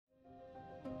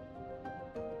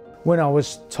When I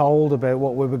was told about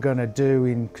what we were going to do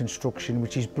in construction,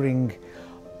 which is bring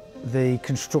the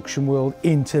construction world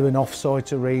into an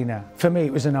off-site arena, for me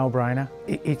it was a no-brainer.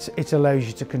 It allows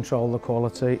you to control the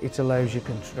quality, it allows you to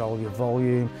control your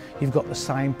volume, you've got the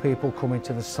same people coming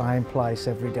to the same place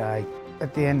every day.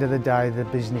 At the end of the day, the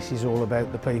business is all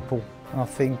about the people, and I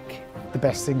think the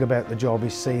best thing about the job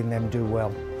is seeing them do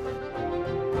well.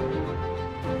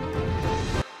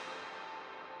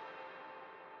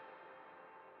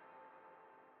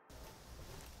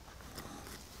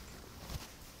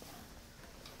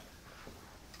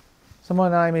 So my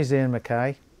name is Ian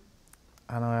McKay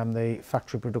and I am the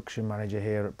Factory Production Manager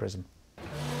here at Prism.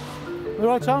 You all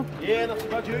right, Tom? Yeah, not too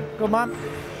bad, you. Good man.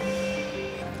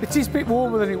 It is a bit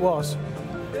warmer than it was.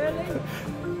 Really?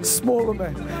 Smaller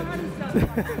men.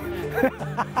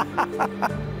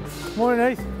 Morning,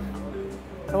 Heath.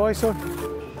 How are you, son?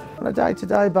 On a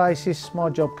day-to-day basis, my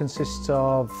job consists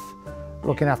of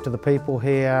looking after the people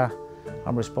here.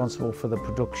 I'm responsible for the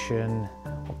production,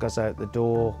 what goes out the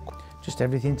door. Just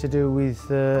everything to do with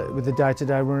the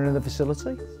day-to-day running of the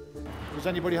facility. Does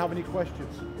anybody have any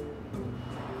questions?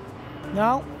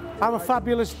 No, have a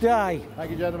fabulous day. Thank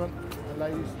you, gentlemen and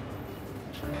ladies.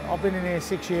 I've been in here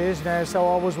 6 years now, so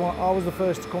I was the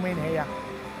first to come in here,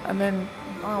 and then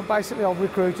basically I've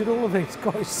recruited all of these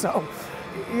guys. So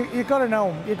you've got to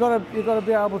know them. You've got to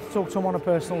be able to talk to them on a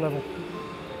personal level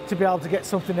to be able to get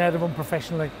something out of them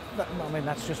professionally. I mean,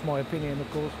 that's just my opinion, of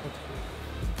course. But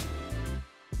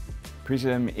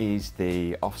Prism is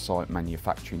the off-site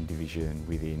manufacturing division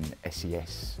within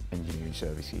SES Engineering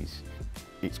Services.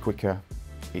 It's quicker,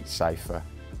 it's safer,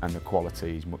 and the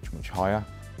quality is much, much higher.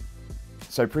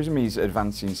 So Prism is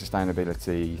advancing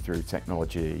sustainability through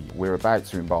technology. We're about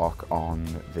to embark on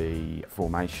the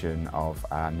formation of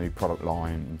our new product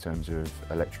line in terms of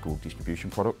electrical distribution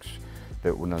products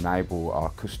that will enable our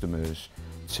customers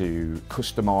to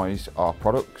customise our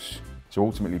products. So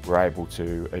ultimately we're able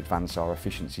to advance our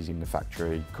efficiencies in the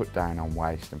factory, cut down on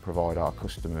waste and provide our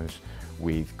customers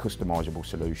with customisable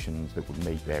solutions that would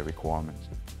meet their requirements.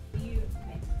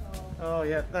 oh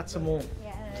yeah, that's them all.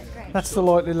 Yeah, great. That's the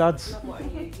likely lads.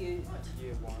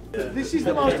 This is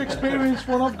the most experienced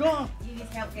one I've got. You need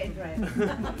help getting dressed.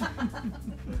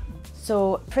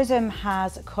 So Prism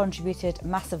has contributed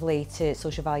massively to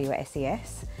social value at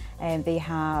SES. They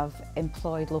have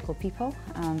employed local people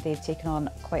and they've taken on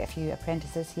quite a few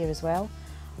apprentices here as well,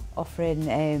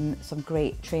 offering some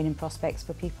great training prospects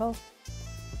for people.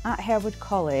 At Herwood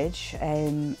College,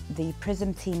 the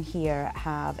Prism team here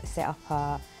have set up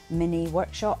a mini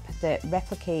workshop that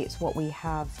replicates what we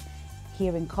have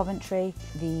here in Coventry.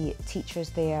 The teachers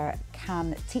there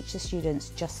can teach the students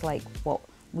just like what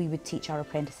we would teach our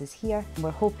apprentices here. We're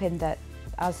hoping that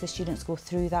as the students go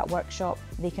through that workshop,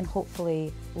 they can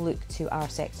hopefully look to our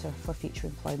sector for future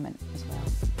employment as well.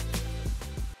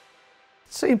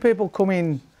 Seeing people come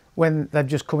in when they've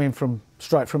just come in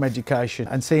straight from education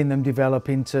and seeing them develop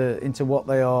into what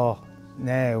they are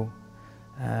now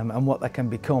and what they can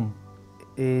become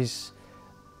is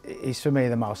for me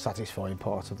the most satisfying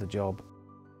part of the job.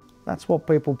 That's what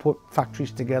people put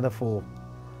factories together for.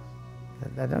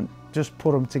 They don't just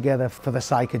put them together for the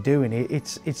sake of doing it.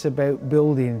 It's about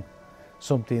building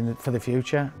something for the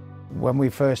future. When we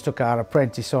first took our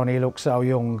apprentice on, he looked so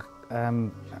young.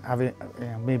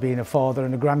 Me being a father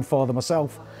and a grandfather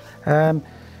myself,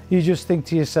 you just think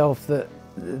to yourself that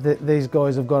these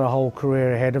guys have got a whole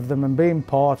career ahead of them, and being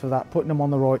part of that, putting them on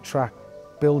the right track,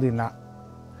 building that,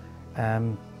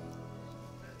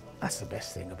 that's the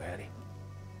best thing about it.